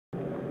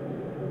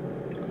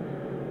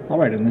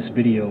Alright, in this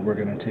video we're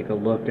going to take a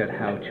look at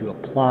how to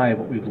apply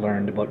what we've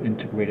learned about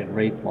integrated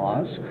rate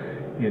laws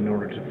in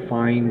order to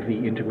find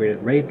the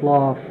integrated rate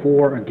law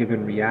for a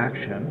given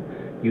reaction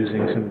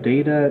using some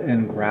data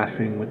and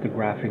graphing with the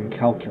graphing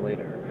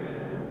calculator.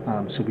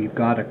 So we've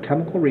got a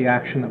chemical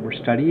reaction that we're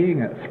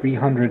studying at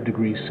 300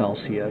 degrees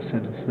Celsius,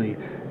 and it's the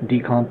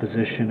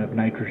decomposition of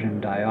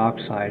nitrogen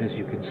dioxide, as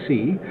you can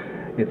see.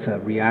 It's a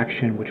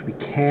reaction which we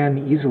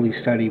can easily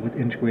study with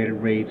integrated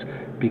rates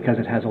because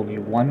it has only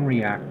one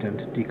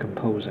reactant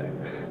decomposing.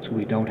 So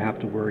we don't have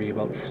to worry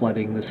about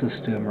flooding the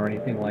system or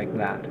anything like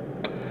that.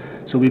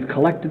 So we've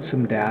collected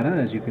some data,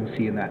 as you can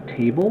see in that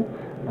table.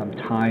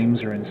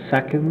 Times are in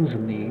seconds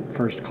in the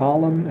first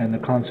column, and the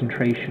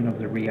concentration of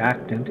the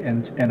reactant,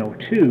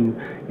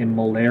 NO2, in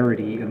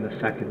molarity in the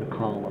second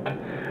column.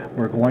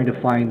 We're going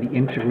to find the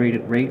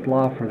integrated rate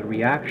law for the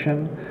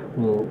reaction.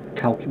 We'll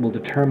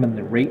determine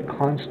the rate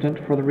constant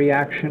for the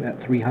reaction at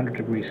 300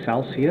 degrees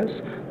Celsius,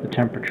 the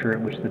temperature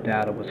at which the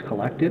data was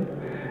collected,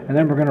 and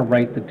then we're going to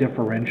write the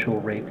differential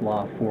rate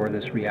law for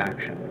this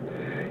reaction.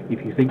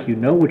 If you think you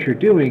know what you're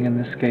doing in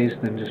this case,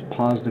 then just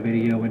pause the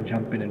video and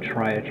jump in and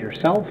try it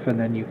yourself, and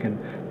then you can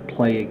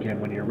play again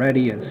when you're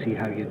ready and see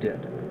how you did.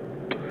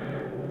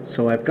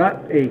 So I've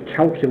got a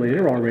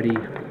calculator already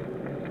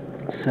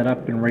set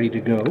up and ready to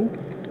go,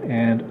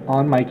 and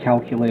on my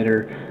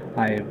calculator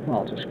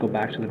I'll just go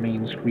back to the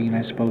main screen,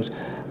 I suppose.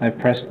 I've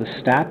pressed the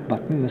stat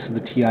button. This is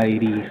the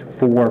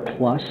TI-84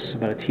 plus,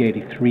 but a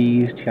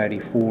TI-83s,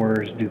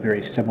 TI-84s do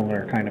very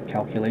similar kind of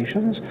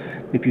calculations.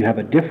 If you have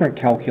a different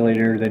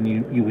calculator, then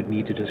you would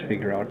need to just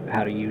figure out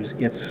how to use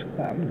its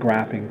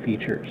graphing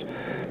features.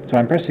 So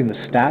I'm pressing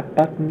the stat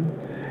button,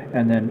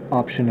 and then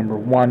option number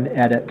 1,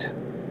 edit,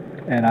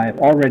 and I've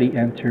already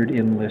entered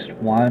in list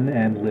 1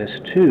 and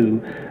list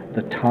 2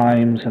 the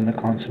times and the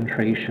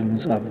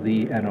concentrations of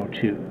the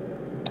NO2.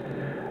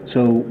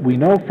 So we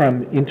know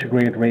from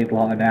integrated rate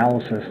law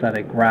analysis that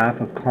a graph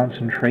of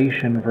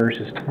concentration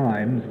versus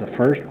time is the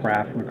first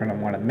graph we're going to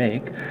want to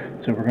make.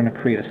 So we're going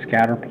to create a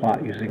scatter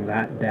plot using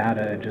that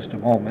data in just a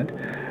moment.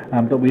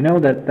 But we know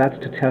that that's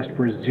to test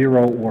for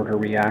zero-order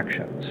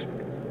reactions.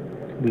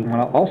 We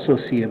want to also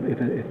see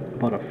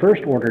about a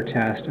first-order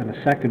test and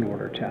a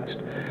second-order test.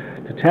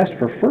 To test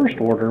for first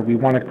order, we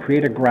want to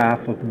create a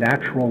graph of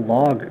natural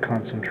log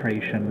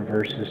concentration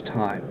versus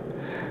time.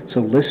 So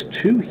list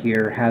 2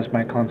 here has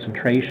my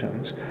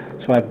concentrations.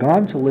 So I've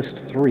gone to list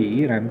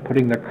 3, and I'm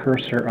putting the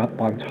cursor up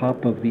on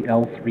top of the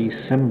L3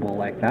 symbol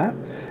like that.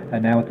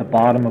 And now at the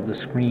bottom of the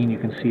screen you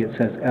can see it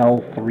says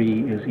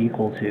L3 is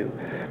equal to.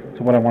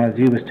 So what I want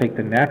to do is take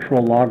the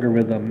natural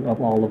logarithm of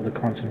all of the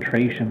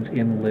concentrations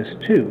in list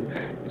 2.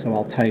 So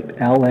I'll type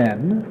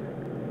ln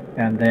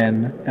and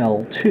then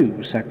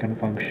L2, second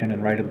function,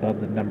 and right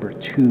above the number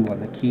 2 on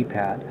the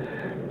keypad.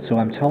 So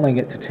I'm telling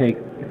it to take,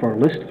 for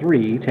list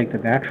 3, take the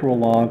natural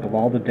log of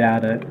all the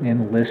data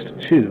in list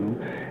 2,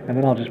 and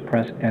then I'll just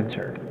press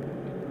enter.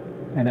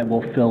 And it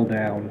will fill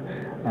down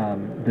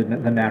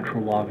the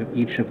natural log of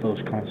each of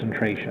those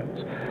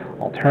concentrations.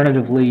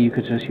 Alternatively, you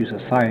could just use a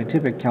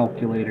scientific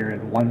calculator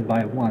and one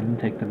by one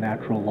take the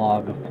natural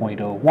log of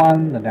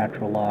 0.01, the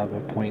natural log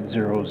of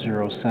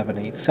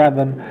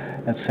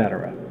 0.00787,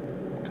 etc.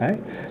 Okay?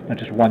 Now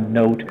just one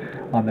note,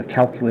 on the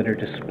calculator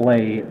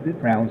display it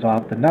rounds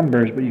off the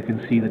numbers, but you can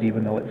see that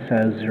even though it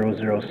says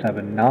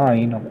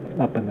 0079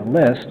 up in the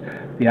list,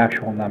 the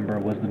actual number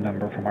was the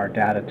number from our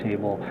data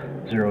table,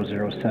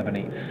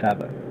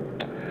 00787.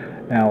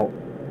 Now,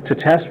 to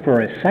test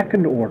for a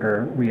second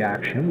order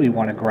reaction, we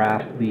want to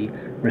graph the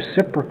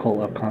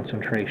reciprocal of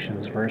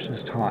concentrations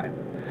versus time.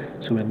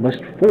 So in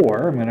list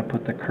 4, I'm going to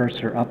put the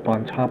cursor up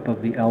on top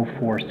of the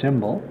L4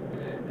 symbol,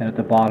 and at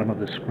the bottom of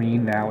the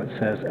screen now it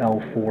says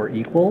L4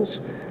 equals.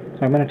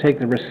 So I'm going to take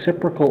the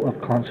reciprocal of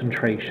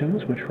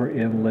concentrations, which were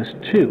in list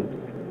 2.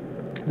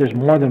 There's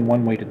more than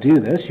one way to do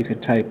this. You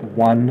could type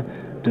 1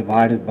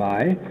 divided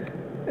by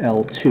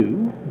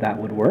L2. That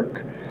would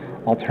work.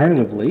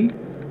 Alternatively,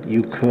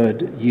 you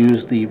could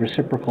use the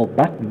reciprocal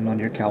button on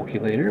your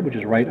calculator, which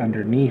is right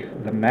underneath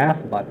the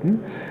math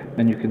button.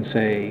 Then you can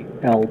say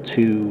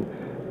L2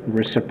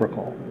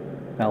 reciprocal,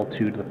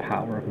 L2 to the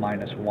power of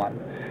 -1,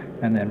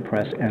 and then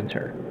press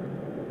enter.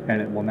 And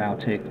it will now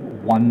take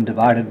 1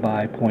 divided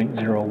by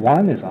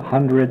 0.01 is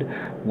 100,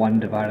 1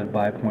 divided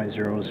by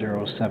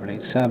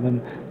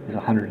 0.00787 is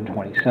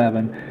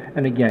 127,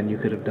 and again you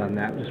could have done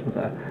that just with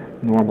a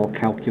normal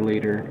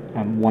calculator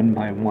one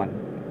by one.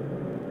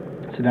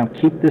 So now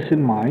keep this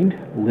in mind.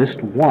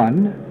 List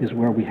 1 is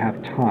where we have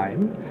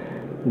time,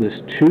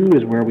 list 2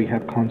 is where we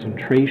have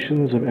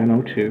concentrations of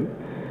NO2,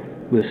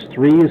 list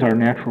 3 is our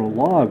natural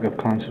log of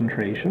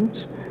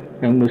concentrations,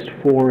 and list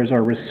 4 is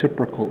our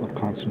reciprocal of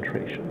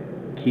concentration.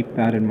 Keep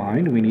that in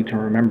mind. We need to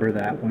remember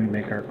that when we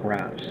make our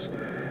graphs.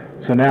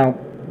 So now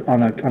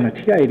on a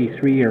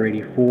TI-83 or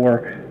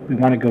 84, we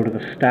want to go to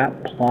the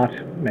stat plot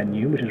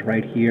menu, which is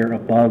right here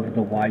above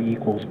the y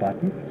equals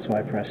button. So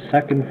I press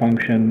second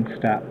function,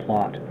 stat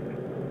plot.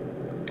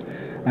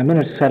 I'm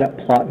going to set up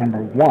plot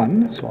number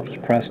 1, so I'll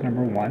just press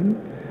number 1.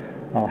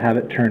 I'll have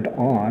it turned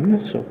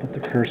on, so put the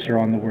cursor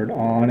on the word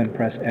on and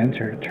press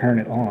enter to turn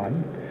it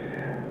on.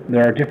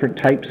 There are different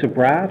types of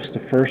graphs.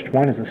 The first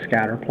one is a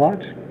scatter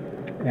plot,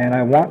 and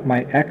I want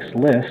my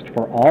XList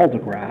for all the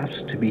graphs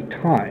to be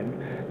time.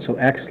 So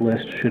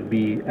XList should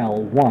be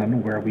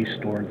L1, where we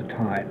store the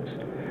times.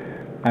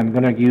 I'm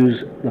going to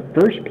use the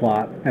first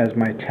plot as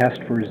my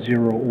test for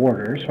zero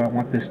order, so I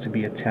want this to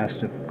be a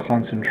test of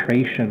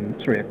concentration,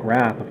 a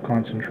graph of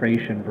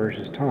concentration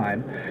versus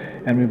time.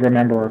 And we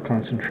remember our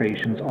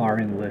concentrations are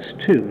in list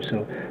 2,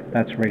 so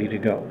that's ready to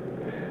go.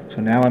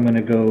 So now I'm going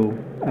to go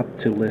up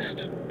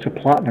to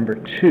plot number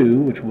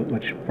 2,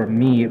 which for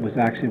me it was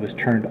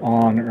turned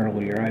on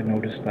earlier. I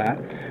noticed that.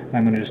 And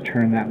I'm going to just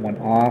turn that one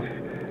off,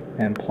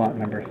 and plot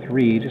number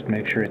 3, just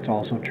make sure it's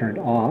also turned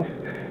off.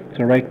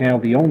 So right now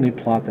the only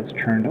plot that's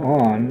turned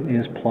on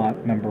is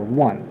plot number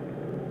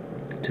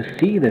 1. To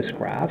see this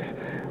graph,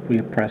 we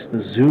press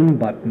the zoom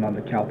button on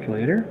the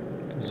calculator,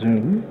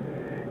 zoom,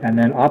 and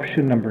then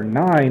option number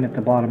 9 at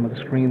the bottom of the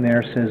screen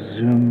there says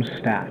zoom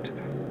stat.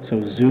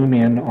 So zoom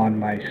in on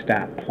my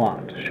stat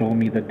plot. Show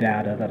me the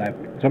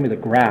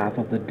graph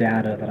of the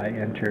data that I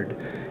entered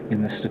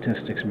in the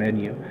statistics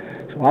menu.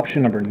 So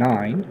option number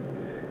 9,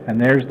 and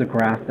there's the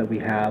graph that we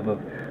have of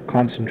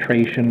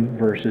concentration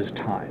versus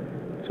time.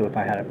 So if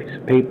I had a piece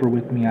of paper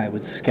with me, I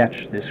would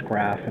sketch this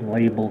graph and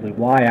label the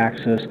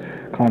y-axis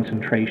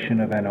concentration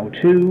of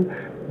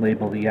NO2,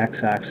 label the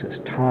x-axis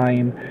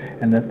time,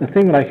 and the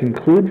thing that I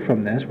conclude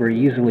from this very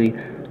easily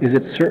is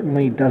it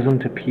certainly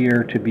doesn't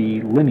appear to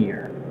be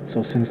linear.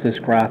 So since this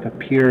graph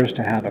appears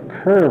to have a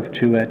curve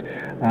to it,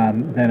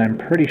 then I'm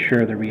pretty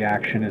sure the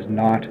reaction is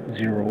not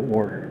zero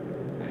order.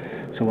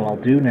 So what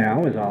I'll do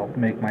now is I'll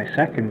make my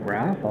second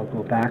graph. I'll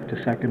go back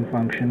to second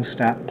function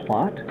stat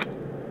plot,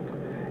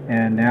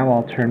 and now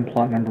I'll turn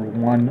plot number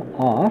 1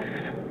 off,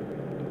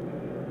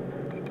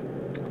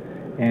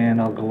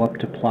 and I'll go up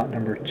to plot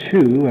number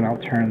 2 and I'll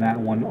turn that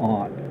one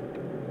on.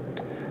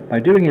 By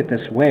doing it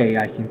this way,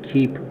 I can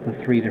keep the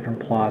 3 different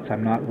plots.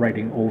 I'm not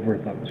writing over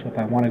them. So if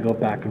I want to go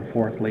back and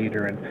forth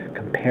later and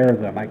compare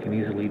them, I can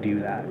easily do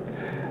that.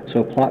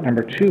 So plot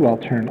number 2 I'll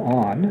turn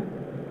on,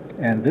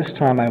 and this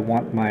time I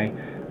want my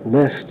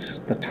lists,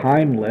 the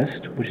time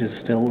list, which is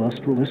still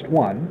list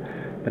 1,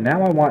 but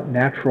now I want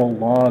natural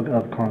log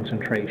of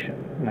concentration.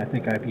 And I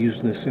think I've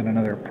used this in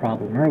another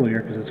problem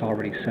earlier because it's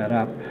already set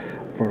up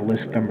for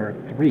list number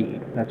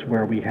 3. That's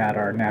where we had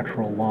our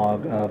natural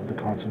log of the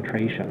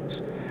concentrations.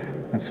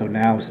 And so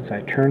now, since I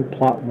turned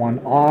plot 1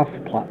 off,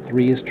 plot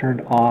 3 is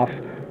turned off,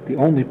 the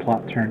only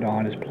plot turned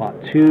on is plot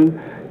 2.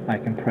 I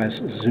can press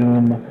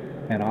zoom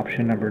and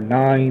option number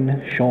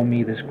 9, show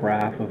me this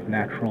graph of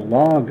natural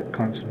log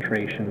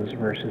concentrations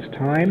versus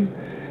time.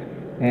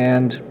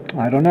 And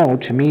I don't know,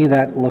 to me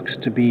that looks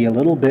to be a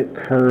little bit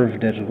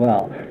curved as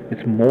well.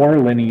 It's more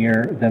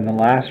linear than the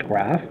last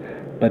graph,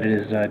 but it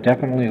is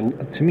definitely,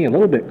 to me, a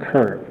little bit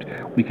curved.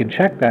 We can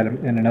check that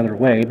in another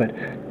way, but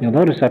you'll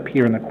notice up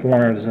here in the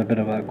corner there's a bit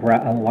of a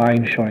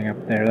line showing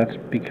up there. That's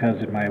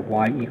because in my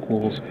y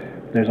equals,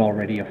 there's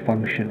already a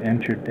function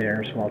entered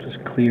there, so I'll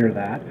just clear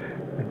that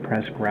and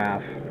press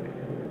graph.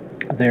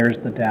 There's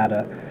the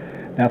data.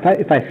 Now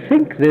if I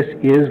think this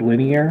is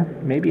linear,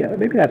 maybe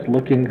that's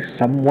looking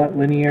somewhat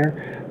linear,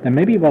 then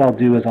maybe what I'll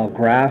do is I'll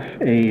do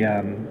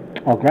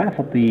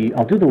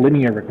the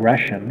linear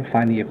regression,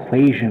 find the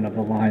equation of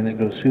the line that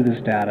goes through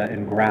this data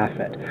and graph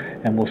it,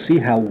 and we'll see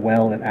how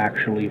well it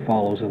actually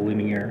follows a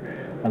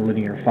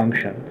linear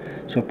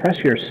function. So press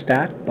your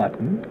stat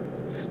button,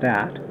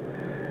 stat,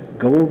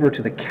 go over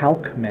to the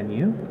calc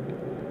menu,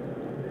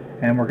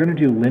 and we're going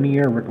to do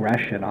linear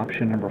regression,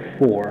 option number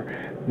 4.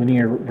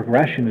 Linear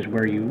regression is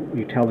where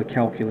you tell the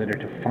calculator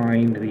to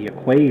find the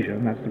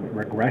equation, that's what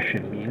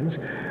regression means,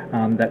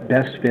 that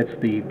best fits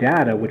the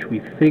data which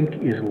we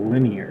think is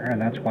linear, and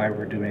that's why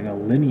we're doing a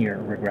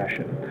linear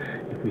regression.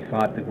 If we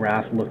thought the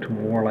graph looked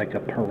more like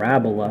a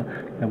parabola,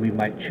 then we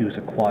might choose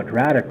a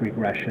quadratic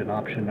regression,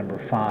 option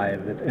number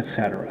 5,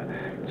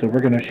 etc. So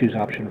we're going to choose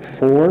option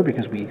 4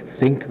 because we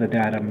think the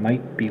data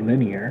might be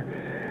linear.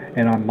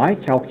 And on my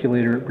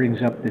calculator, it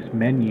brings up this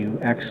menu,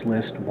 X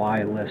list,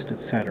 Y list,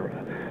 etc.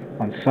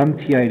 On some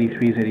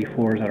TI-83s,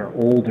 84s that are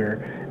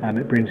older,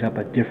 it brings up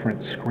a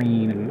different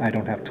screen, and I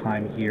don't have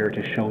time here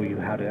to show you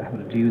how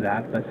to do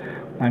that, but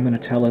I'm going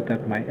to tell it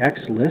that my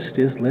X list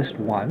is list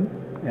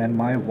 1, and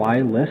my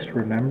Y list,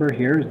 remember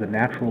here, is the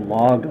natural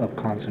log of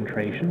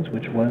concentrations,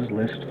 which was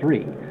list 3.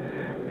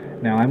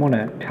 Now I want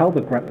to tell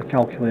the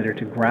calculator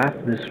to graph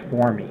this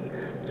for me,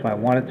 so I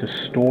want it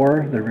to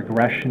store the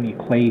regression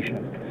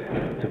equation.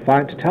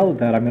 To tell it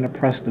that, I'm going to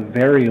press the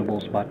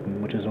variables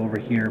button, which is over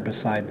here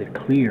beside the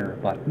clear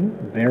button,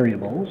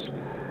 variables,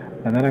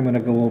 and then I'm going to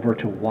go over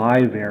to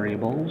Y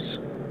variables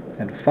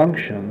and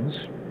functions,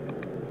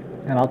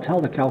 and I'll tell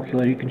the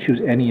calculator, you can choose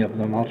any of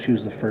them, I'll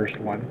choose the first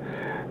one.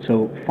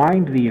 So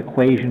find the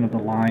equation of the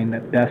line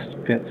that best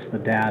fits the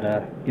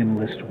data in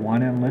list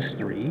 1 and list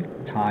 3,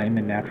 time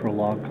and natural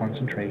log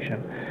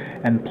concentration,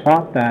 and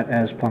plot that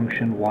as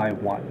function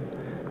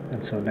y1.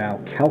 And so now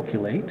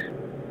calculate,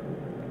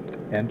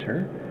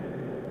 enter.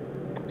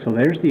 So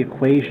there's the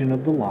equation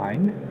of the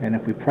line, and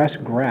if we press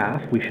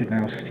graph, we should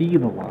now see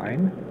the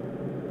line,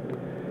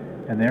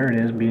 and there it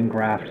is being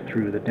graphed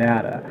through the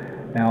data.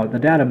 Now, the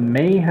data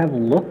may have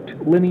looked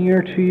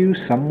linear to you,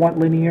 somewhat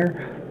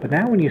linear, but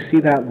now when you see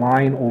that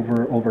line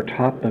over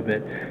top of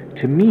it,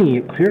 to me,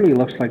 it clearly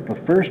looks like the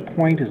first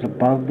point is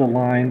above the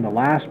line, the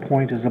last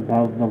point is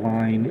above the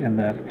line, and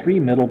the three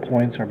middle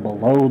points are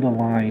below the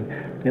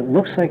line. It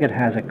looks like it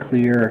has a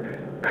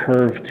clear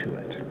curve to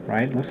it,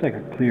 right? It looks like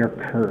a clear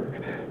curve.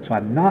 So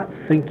I'm not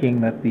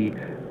thinking that the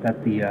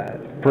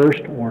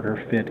first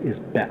order fit is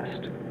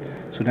best.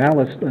 So now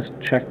let's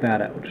check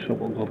that out. So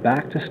we'll go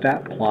back to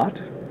stat plot.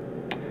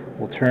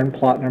 We'll turn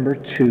plot number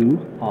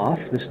 2 off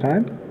this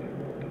time,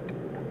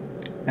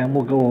 and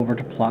we'll go over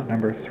to plot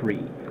number 3.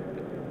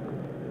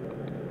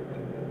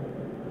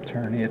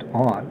 Turn it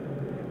on.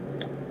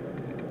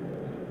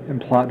 In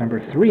plot number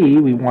 3,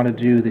 we want to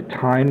do the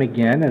time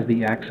again as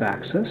the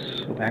x-axis.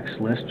 So x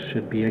list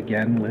should be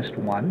again list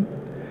 1.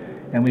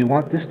 And we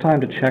want this time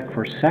to check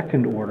for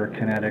second order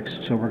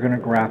kinetics, so we're going to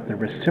graph the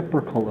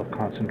reciprocal of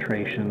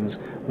concentrations,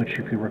 which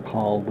if you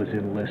recall was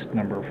in list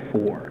number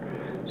 4.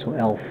 So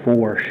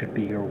L4 should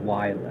be your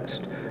Y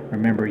list.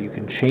 Remember, you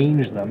can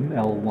change them,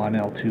 L1,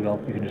 L2, L,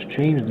 you can just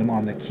change them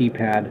on the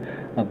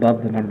keypad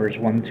above the numbers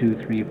 1,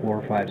 2, 3,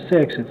 4, 5,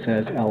 6. It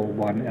says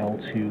L1,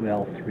 L2,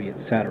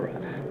 L3,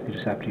 etc. You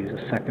just have to use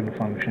a second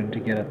function to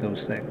get at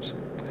those things.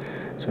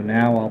 So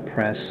now I'll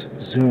press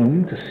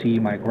zoom to see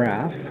my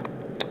graph,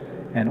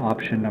 and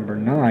option number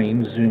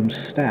 9, zoom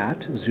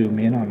stat, zoom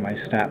in on my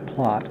stat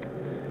plot,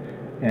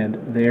 and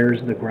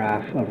there's the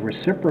graph of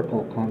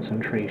reciprocal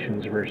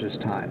concentrations versus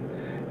time.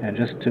 And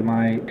just to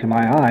my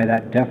eye,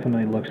 that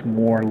definitely looks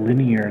more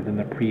linear than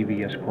the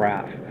previous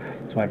graph.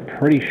 So I'm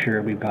pretty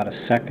sure we've got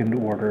a second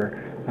order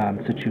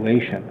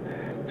situation.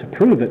 To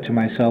prove it to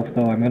myself,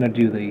 though, I'm going to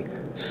do the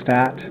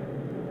stat,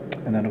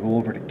 and then I'll go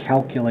over to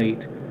calculate,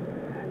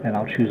 and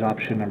I'll choose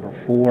option number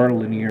 4,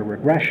 linear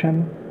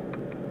regression.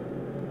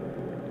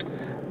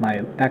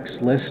 My X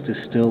list is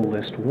still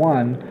list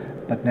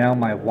 1, but now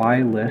my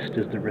Y list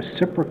is the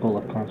reciprocal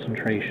of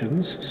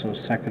concentrations, so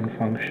second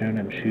function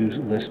and choose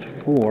list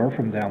 4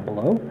 from down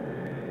below.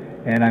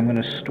 And I'm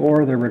going to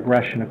store the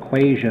regression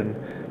equation.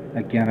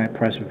 Again, I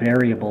press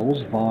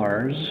variables,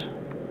 vars.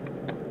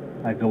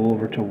 I go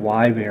over to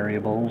Y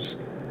variables,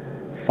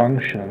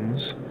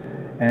 functions,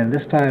 and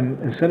this time,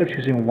 instead of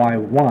choosing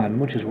Y1,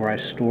 which is where I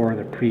store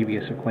the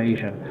previous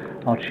equation,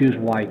 I'll choose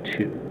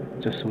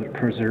Y2, just so it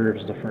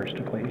preserves the first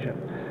equation.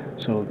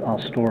 So I'll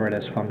store it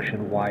as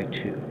function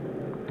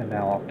Y2. And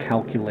now I'll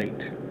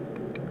calculate.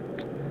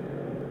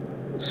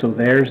 So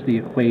there's the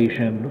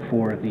equation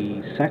for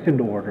the second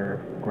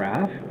order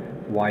graph,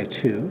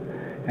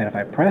 Y2. And if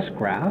I press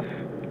graph,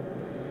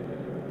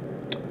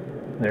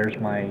 there's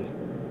my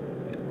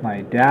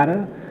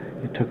data.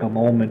 It took a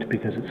moment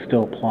because it's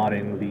still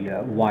plotting the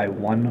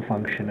Y1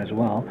 function as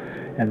well.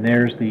 And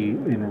there's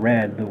in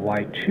red, the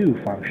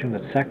Y2 function,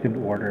 the second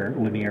order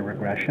linear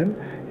regression,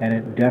 and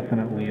it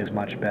definitely is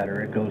much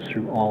better. It goes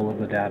through all of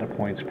the data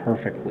points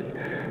perfectly.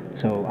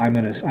 So I'm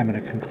going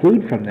to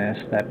conclude from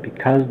this that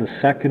because the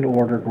second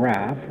order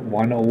graph,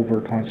 1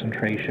 over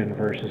concentration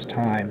versus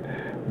time,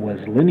 was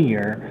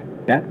linear,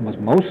 that was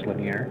most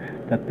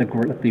linear, that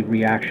the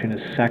reaction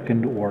is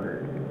second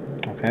order.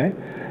 Okay?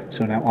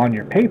 So now on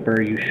your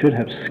paper, you should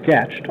have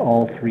sketched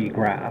all 3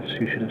 graphs.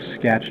 You should have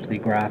sketched the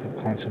graph of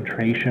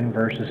concentration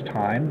versus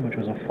time, which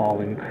was a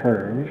falling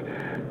curve.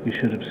 You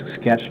should have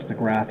sketched the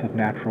graph of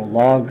natural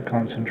log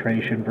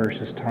concentration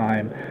versus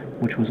time,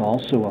 which was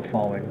also a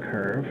falling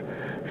curve.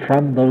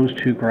 From those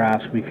 2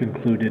 graphs, we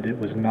concluded it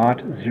was not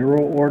zero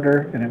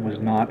order and it was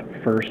not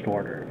first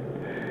order.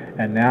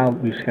 And now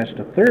we've sketched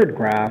a third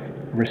graph,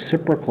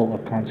 reciprocal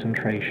of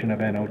concentration of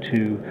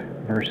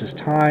NO2 versus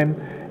time.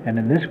 And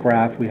in this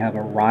graph, we have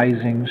a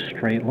rising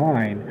straight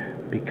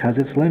line. Because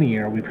it's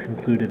linear, we've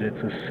concluded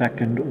it's a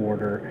second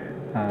order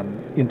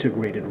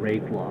integrated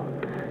rate law.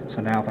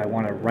 So now if I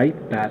want to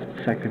write that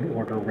second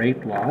order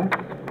rate law,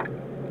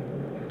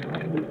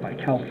 I'll move my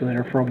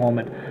calculator for a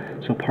moment.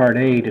 So part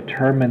A,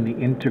 determine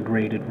the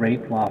integrated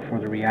rate law for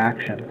the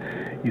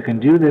reaction. You can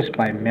do this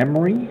by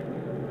memory,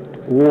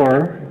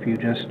 or if you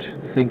just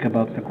think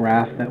about the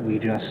graph that we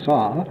just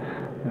saw,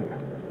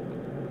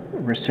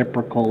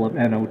 reciprocal of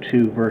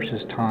NO2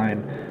 versus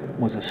time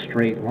was a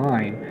straight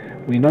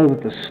line. We know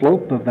that the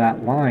slope of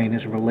that line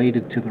is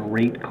related to the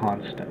rate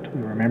constant.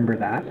 We remember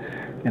that.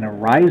 In a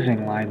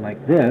rising line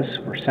like this,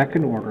 for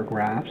second order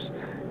graphs,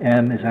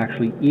 m is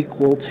actually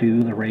equal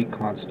to the rate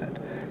constant.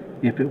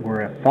 If it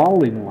were a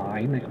falling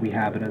line, like we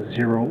have in a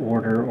zero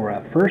order or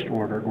a first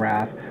order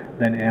graph,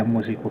 then m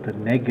was equal to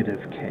negative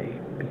k,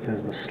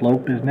 because the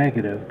slope is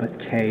negative, but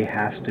k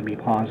has to be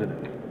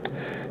positive.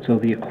 So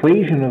the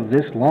equation of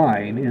this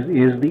line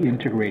is the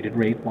integrated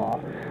rate law.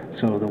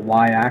 So the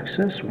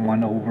y-axis,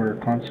 1 over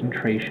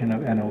concentration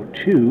of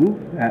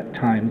NO2 at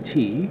time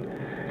t,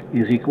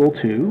 is equal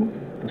to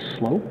the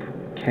slope,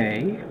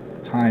 k,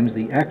 times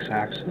the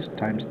x-axis,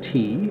 times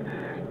t,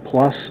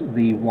 plus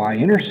the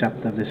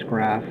y-intercept of this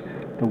graph,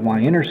 the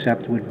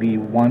y-intercept would be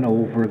 1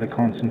 over the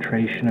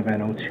concentration of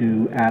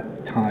NO2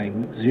 at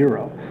time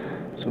 0.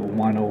 So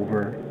 1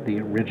 over the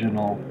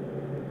original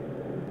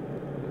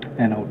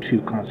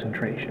NO2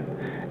 concentration.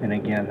 And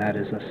again, that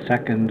is a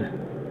second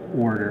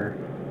order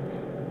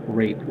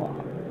rate law.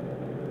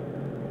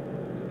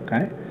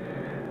 Okay?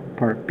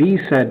 Part B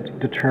said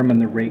determine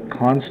the rate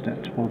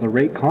constant. Well, the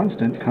rate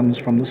constant comes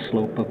from the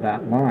slope of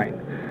that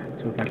line.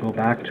 So if I go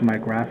back to my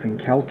graphing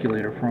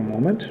calculator for a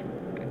moment,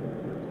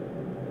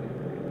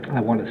 I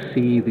want to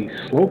see the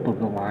slope of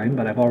the line,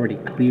 but I've already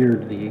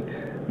cleared the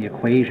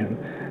equation.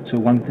 So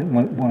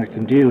what I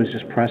can do is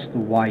just press the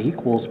y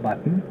equals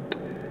button,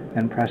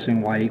 and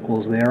pressing y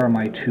equals, there are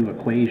my two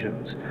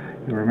equations.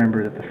 You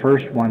remember that the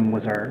first one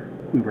was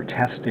we were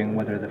testing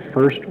whether the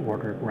first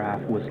order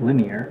graph was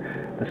linear.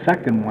 The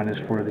second one is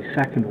for the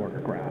second order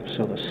graph.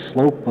 So the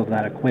slope of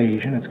that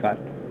equation, it's got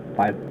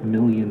 5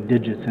 million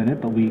digits in it,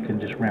 but we can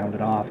just round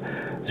it off.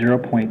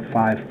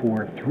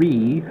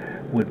 0.543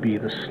 would be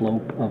the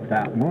slope of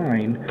that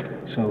line.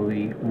 So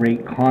the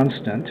rate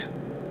constant,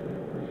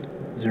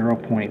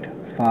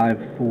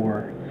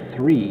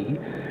 0.543.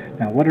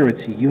 Now what are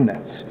its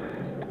units?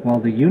 Well,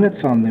 the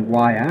units on the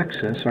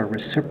y-axis are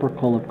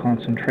reciprocal of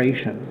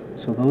concentration.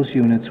 So those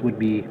units would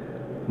be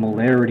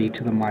molarity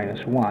to the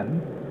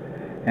 -1.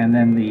 And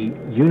then the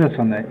units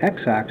on the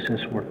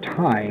x-axis were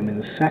time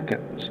in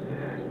seconds.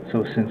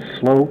 So since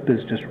slope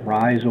is just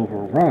rise over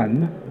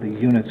run, the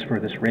units for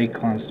this rate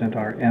constant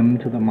are m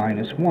to the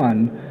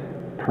 -1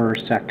 per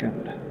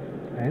second.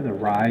 Okay, the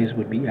rise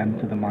would be m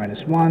to the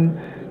 -1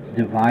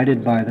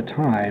 divided by the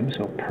time,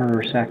 so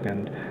per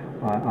second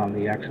on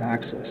the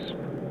x-axis.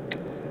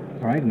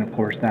 All right, and of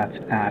course that's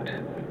at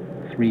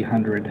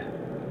 300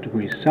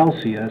 degrees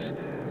Celsius.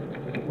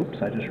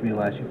 Oops, I just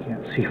realized you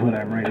can't see what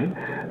I'm writing.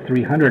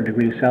 300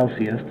 degrees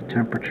Celsius, the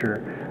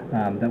temperature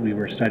that we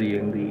were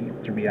studying the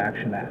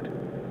reaction at.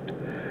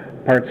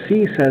 Part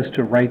C says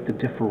to write the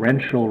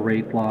differential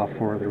rate law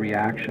for the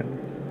reaction.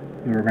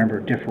 You remember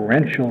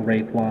differential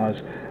rate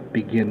laws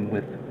begin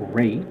with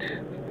rate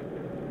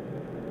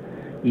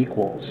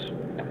equals.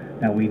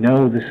 Now we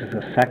know this is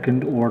a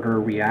second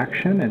order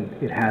reaction and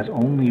it has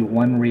only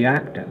one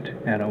reactant,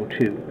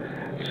 NO2.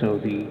 So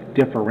the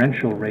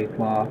differential rate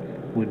law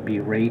would be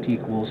rate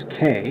equals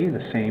K,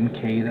 the same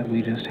K that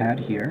we just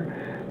had here,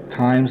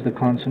 times the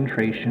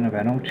concentration of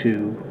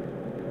NO2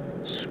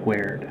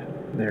 squared.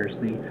 There's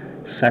the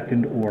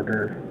second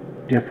order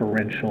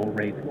differential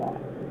rate law.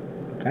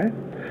 Okay?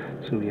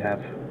 So we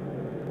have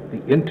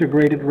the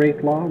integrated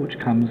rate law, which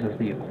comes as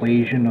the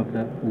equation of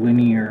the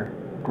linear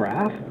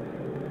graph,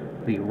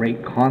 the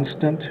rate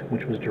constant,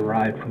 which was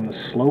derived from the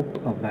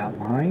slope of that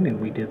line, and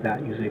we did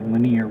that using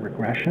linear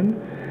regression.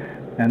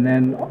 And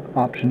then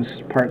options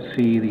part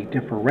C, the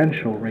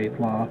differential rate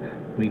law,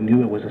 we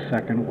knew it was a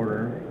second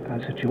order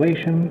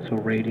situation, so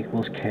rate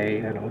equals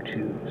K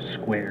NO2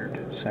 squared,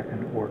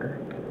 second order.